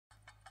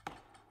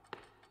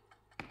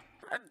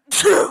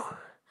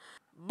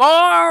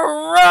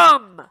More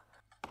rum!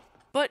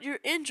 But you're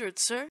injured,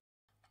 sir.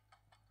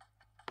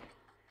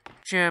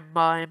 Jim,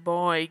 my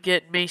boy,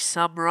 get me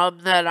some rum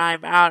that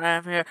I'm out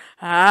of here.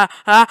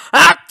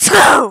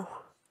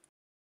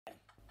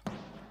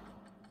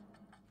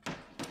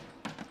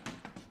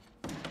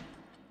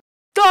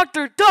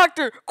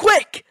 Doctor,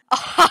 quick!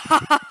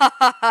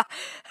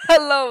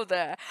 Hello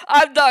there,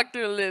 I'm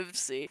Dr.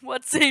 Livesey.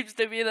 What seems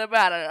to be the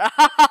matter?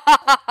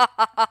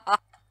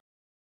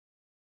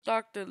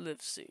 Dr.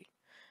 Livesey,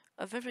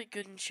 a very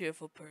good and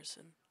cheerful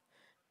person.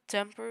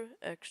 Temper,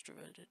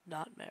 extroverted,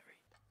 not married.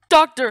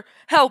 Doctor,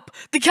 help!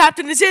 The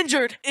captain is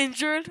injured!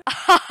 Injured?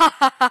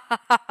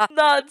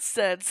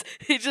 Nonsense.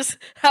 He just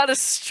had a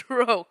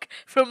stroke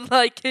from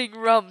liking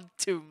rum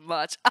too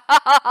much.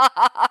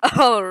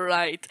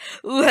 Alright,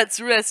 let's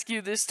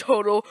rescue this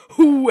total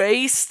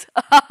waste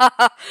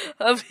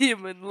of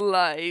human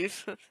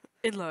life.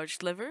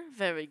 Enlarged liver,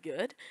 very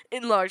good.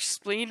 Enlarged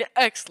spleen,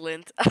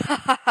 excellent.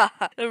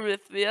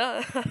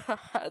 Arrhythmia,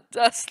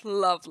 that's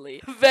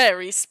lovely.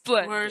 Very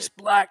splendid. Where's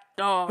Black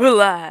Dog?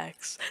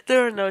 Relax,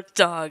 there are no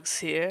dogs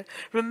here.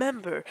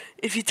 Remember,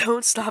 if you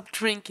don't stop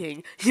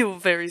drinking, you will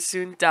very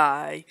soon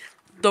die.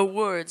 The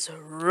words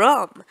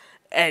rum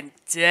and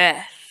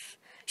death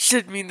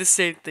should mean the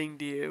same thing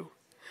to you.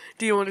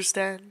 Do you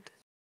understand?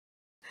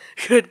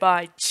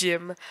 Goodbye,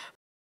 Jim,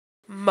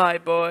 my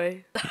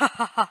boy.